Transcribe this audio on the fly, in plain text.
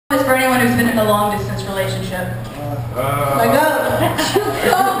for anyone who's been in a long-distance relationship. Like,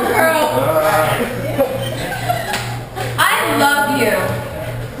 oh, girl. I love you.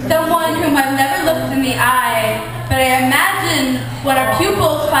 Someone whom I've never looked in the eye, but I imagine when our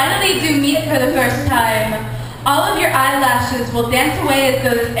pupils finally do meet for the first time, all of your eyelashes will dance away as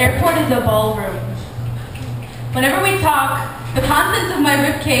though this airport is a ballroom. Whenever we talk, the contents of my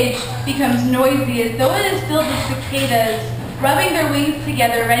ribcage becomes noisy as though it is filled with cicadas, rubbing their wings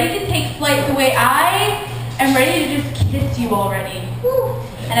together, ready to take flight the way I am ready to just kiss you already.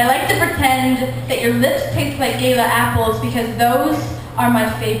 And I like to pretend that your lips taste like gala apples because those are my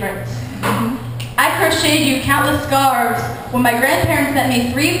favorites. I crocheted you countless scarves when my grandparents sent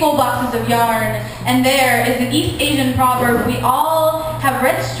me 3 full boxes of yarn, and there is an East Asian proverb: we all have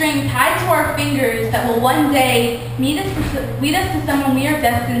red string tied to our fingers that will one day lead us to someone we are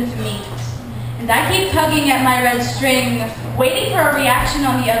destined to meet. And I keep tugging at my red string, waiting for a reaction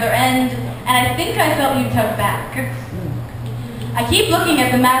on the other end, and I think I felt you tug back. I keep looking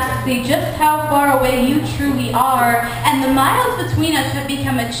at the map to see just how far away you truly are, and the miles between us have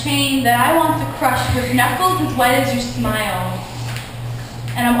become a chain that I want to crush with knuckles as white as your smile.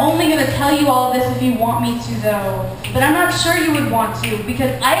 And I'm only going to tell you all of this if you want me to, though. But I'm not sure you would want to,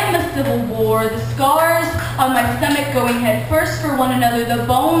 because I am a civil war, the scars on my stomach going head first for one another, the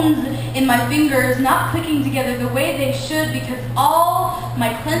bones in my fingers not clicking together the way they should, because all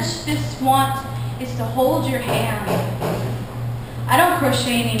my clenched fists want is to hold your hand. I don't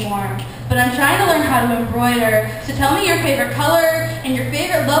crochet anymore, but I'm trying to learn how to embroider, so tell me your favorite color and your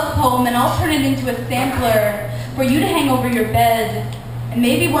favorite love poem, and I'll turn it into a sampler for you to hang over your bed. And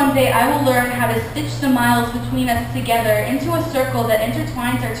maybe one day I will learn how to stitch the miles between us together into a circle that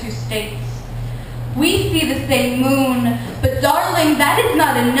intertwines our 2 states. We see the same moon, but darling, that is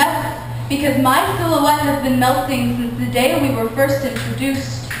not enough, because my silhouette has been melting since the day we were first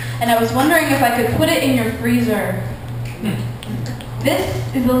introduced, and I was wondering if I could put it in your freezer.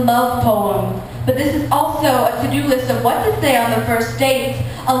 This is a love poem, but this is also a to-do list of what to say on the first date,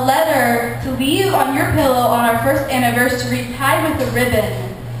 a letter to leave on your pillow on our first anniversary tied with a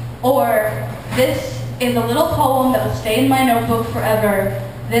ribbon. Or, this is a little poem that will stay in my notebook forever.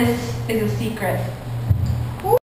 This is a secret.